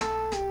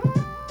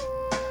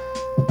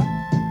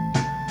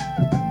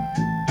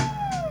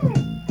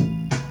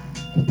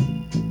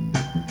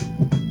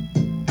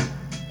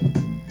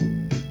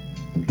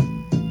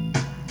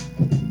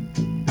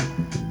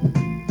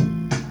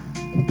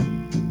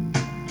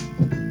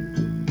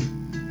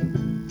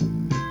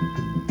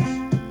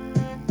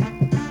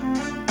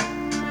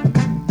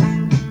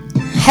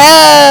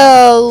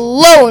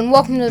Hello and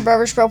welcome to the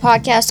Brothers Bro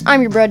Podcast.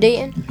 I'm your bro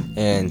Dayton.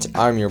 And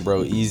I'm your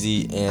bro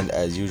Easy, and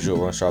as usual,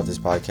 we're going to start off this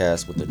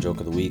podcast with the joke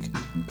of the week,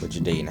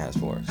 which Dayton has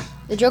for us.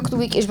 The joke of the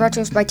week is brought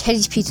to us by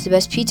Teddy's Pizza, the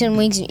best pizza and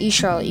wings in East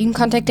Charlotte. You can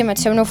contact them at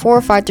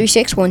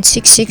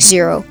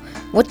 704-536-1660.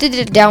 What did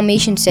the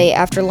Dalmatian say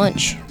after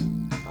lunch?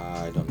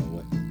 I don't know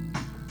what.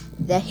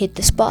 That hit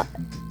the spot.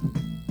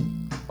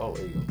 Oh,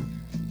 there you go.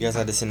 You guys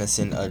had to send us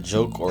in a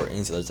joke or any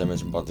other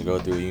segments we're about to go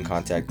through. You can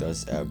contact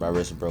us at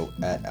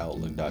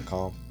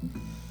bruhvsbro@outlook.com.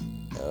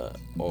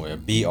 Or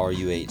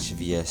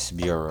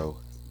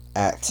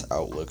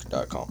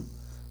BRUHVSBRO@outlook.com.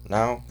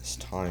 Now it's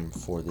time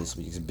for this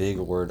week's big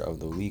word of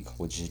the week,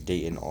 which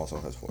Dayton also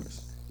has for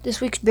us.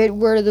 This week's big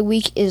word of the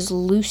week is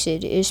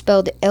lucid. It is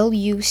spelled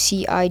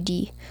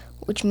Lucid,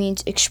 which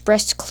means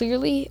expressed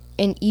clearly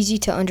and easy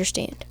to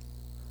understand.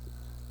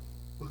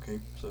 Okay,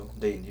 so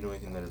Dayton, do you know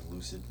anything that is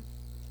lucid?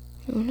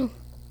 I don't know.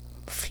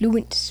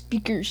 Fluent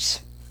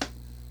speakers.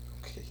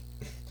 Okay.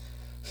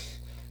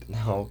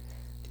 Now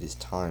it is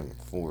time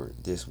for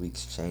this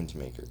week's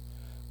Changemaker,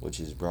 which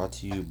is brought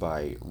to you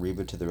by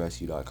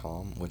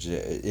RebaToTheRescue.com, which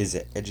is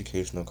an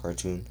educational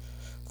cartoon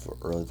for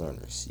early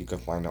learners. You can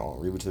find it on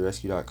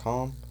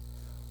RebaToTheRescue.com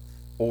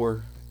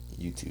or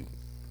YouTube.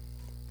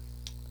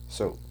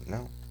 So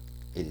now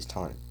it is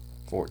time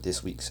for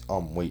this week's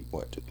Wait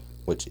What,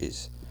 which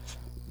is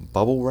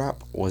bubble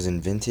wrap was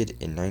invented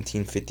in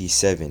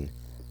 1957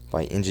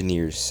 by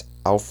engineers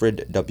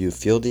Alfred W.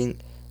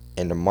 Fielding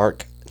and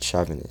Mark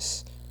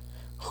Chavannes,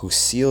 who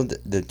sealed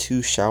the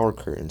two shower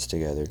curtains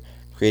together,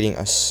 creating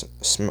a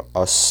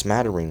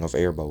smattering of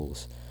air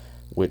bubbles,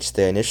 which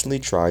they initially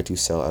tried to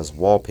sell as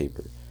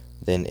wallpaper.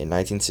 Then in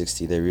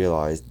 1960 they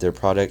realized their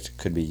product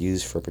could be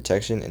used for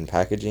protection and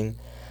packaging,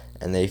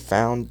 and they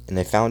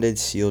founded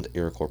Sealed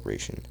Air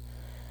Corporation.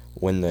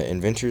 When the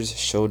inventors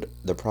showed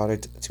the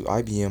product to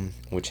IBM,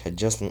 which had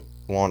just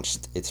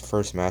launched its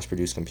first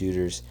mass-produced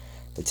computers,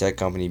 the tech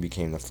company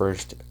became the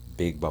first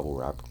big bubble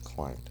wrap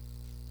client.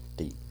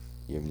 You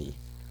have any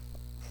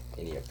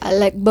I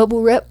like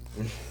bubble wrap.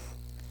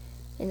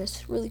 And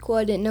it's really cool.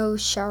 I didn't know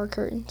shower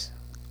curtains.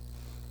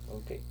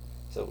 Okay,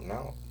 so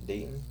now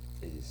Dayton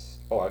is...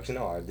 Oh, actually,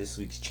 no, I have this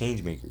week's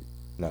Changemaker.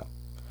 No.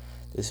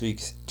 This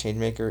week's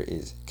Changemaker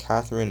is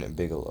Kathryn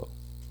Bigelow.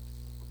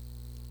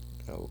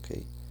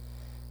 Okay.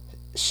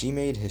 She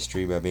made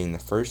history by being the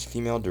first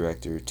female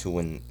director to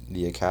win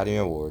the Academy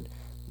Award,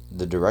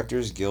 the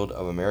Directors Guild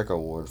of America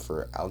Award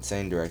for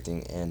Outstanding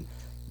Directing, and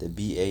the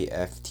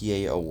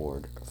BAFTA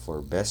Award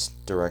for Best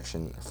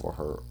Direction for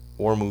her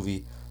war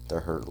movie,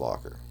 The Hurt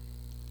Locker.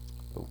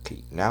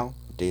 Okay, now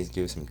Dave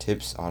gives some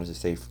tips on how to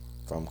stay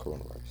from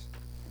coronavirus.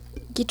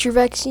 Get your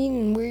vaccine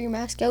and wear your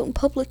mask out in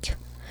public,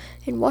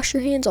 and wash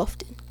your hands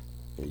often.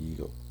 There you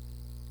go.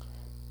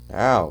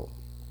 Now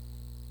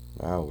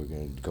we're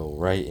gonna go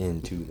right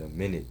into the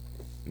minute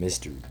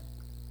mystery.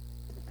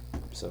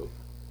 So,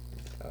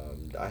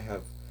 I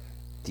have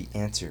the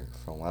answer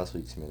from last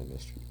week's minute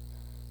mystery.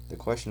 The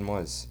question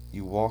was,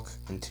 you walk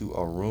into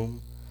a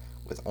room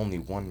with only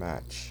one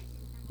match.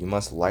 You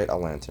must light a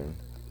lantern,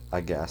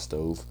 a gas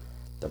stove,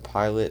 the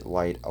pilot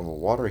light of a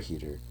water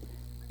heater,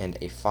 and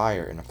a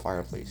fire in a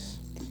fireplace.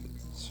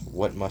 So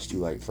what must you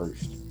light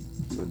first?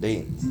 So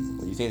Dayton,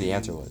 what do you think the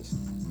answer was?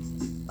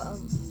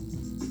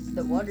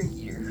 The water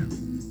heater.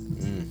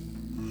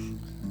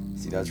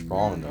 See, that's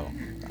wrong though.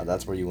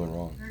 That's where you went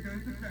wrong.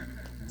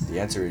 The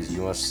answer is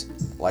you must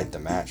light the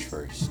match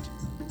first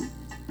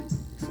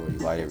before you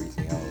light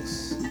everything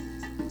else.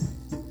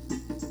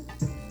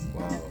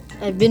 Wow.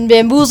 I've been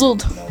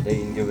bamboozled. Now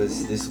Dayton, give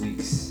us this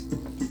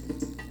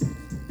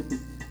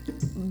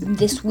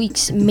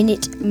week's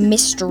minute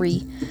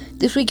mystery.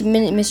 This week's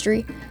minute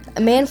mystery.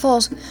 A man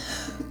falls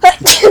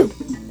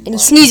and he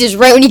sneezes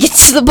right when he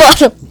gets to the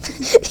bottom.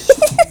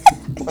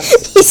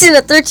 He's in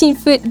a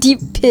 13-foot deep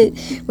pit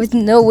with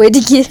no way to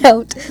get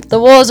out. The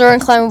walls are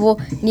unclimbable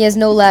and he has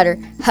no ladder.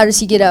 How does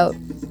he get out?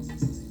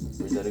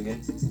 Read that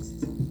again?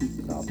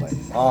 No, I'm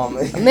playing.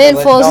 A man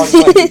falls.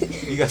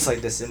 You guys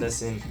like to send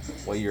us in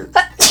what you're...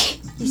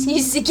 He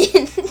sneezes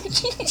again.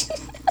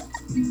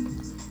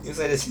 You guys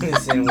like to send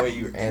us in what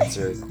your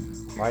answer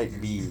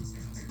might be.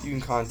 You can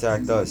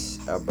contact us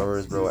at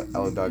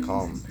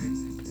brothersbro@outlook.com.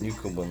 You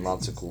can win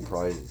lots of cool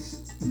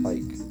prizes.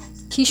 Like...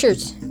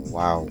 T-shirts.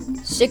 Wow.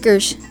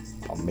 Stickers.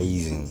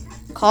 Amazing.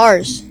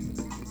 Cars.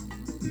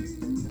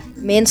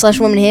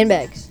 Man/woman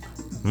handbags.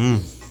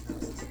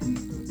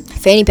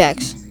 Fanny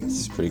packs. This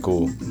is pretty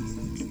cool.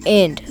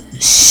 And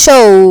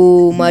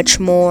so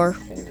much more.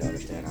 Can't even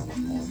understand how much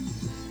more.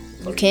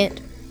 You can't.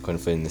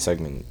 Couldn't fit in the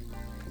segment.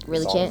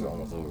 Really Songs can't. are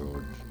almost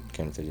over.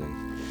 Can't fit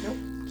in. Nope.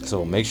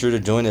 So make sure to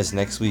join us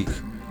next week,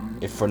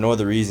 if for no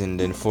other reason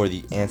than for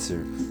the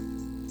answer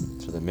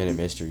to the minute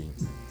mystery.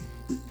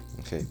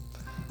 Okay.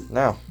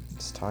 Now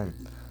it's time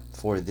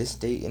for this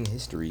date in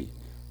history.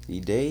 The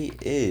day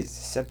is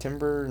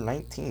September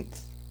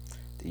 19th,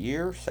 the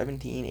year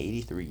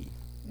 1783.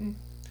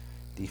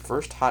 The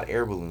first hot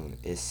air balloon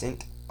is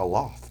sent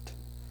aloft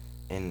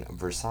in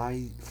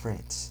Versailles,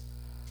 France.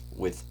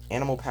 with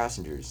animal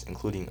passengers,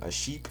 including a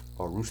sheep,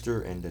 a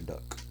rooster, and a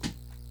duck.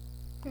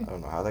 I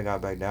don't know how they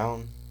got back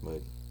down, but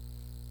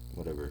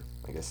whatever.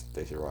 I guess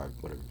they survived,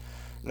 whatever.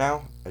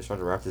 Now, I start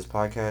to wrap this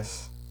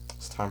podcast.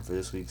 It's time for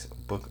this week's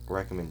book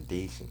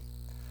recommendation.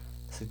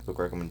 This week's book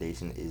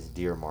recommendation is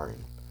Dear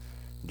Martin.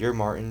 Dear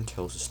Martin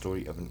tells the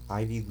story of an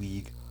Ivy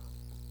League...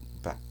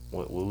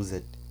 what was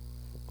it?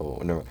 Oh,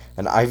 no.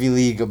 An Ivy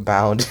League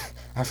bound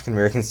African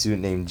American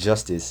student named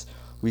Justice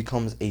who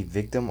becomes a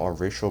victim of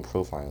racial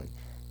profiling.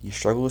 He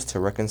struggles to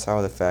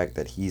reconcile the fact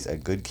that he's a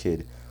good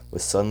kid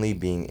with suddenly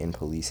being in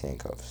police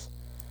handcuffs.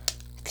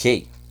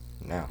 Okay,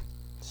 now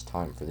it's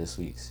time for this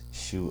week's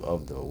shoe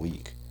of the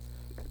week.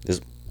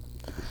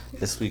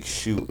 This week's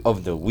shoe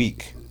of the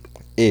week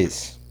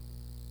is...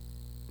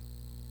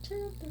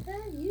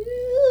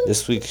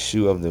 This week's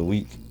shoe of the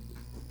week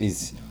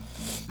is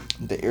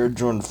the Air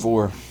Jordan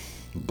 4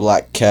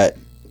 Black Cat.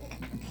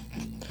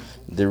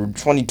 The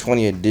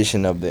 2020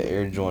 edition of the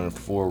Air Jordan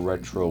 4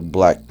 Retro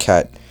Black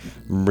Cat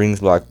brings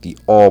back the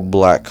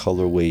all-black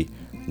colorway,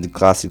 the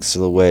classic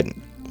silhouette,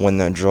 one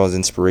that draws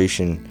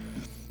inspiration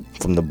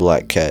from the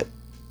Black Cat.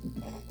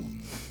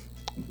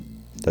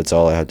 That's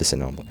all I have to say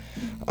now.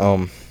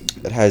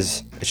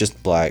 It's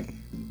just black.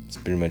 That's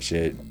pretty much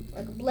it.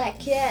 Like a black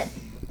cat.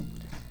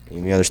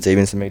 Any other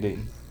statements to make,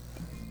 Dayton?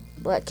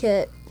 Black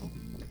cat.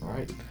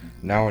 Alright.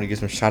 Now I want to give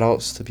some shout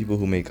outs to people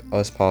who make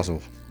us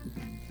possible.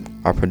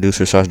 Our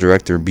producer /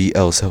 director,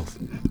 BL Self.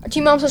 Our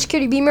team mom /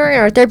 security, B Murray,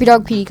 and our therapy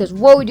dog, PD. Because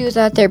what we do is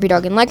that therapy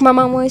dog. And like my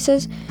mom always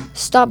says,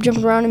 stop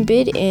jumping around in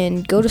bed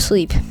and go to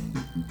sleep.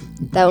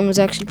 That one was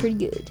actually pretty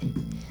good.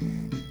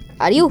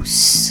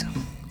 Adios,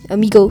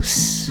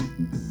 amigos.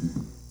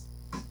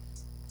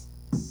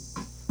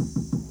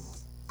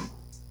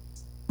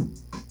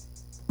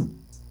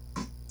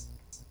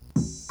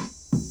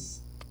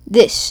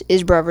 This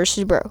is Bro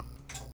vs. Bro.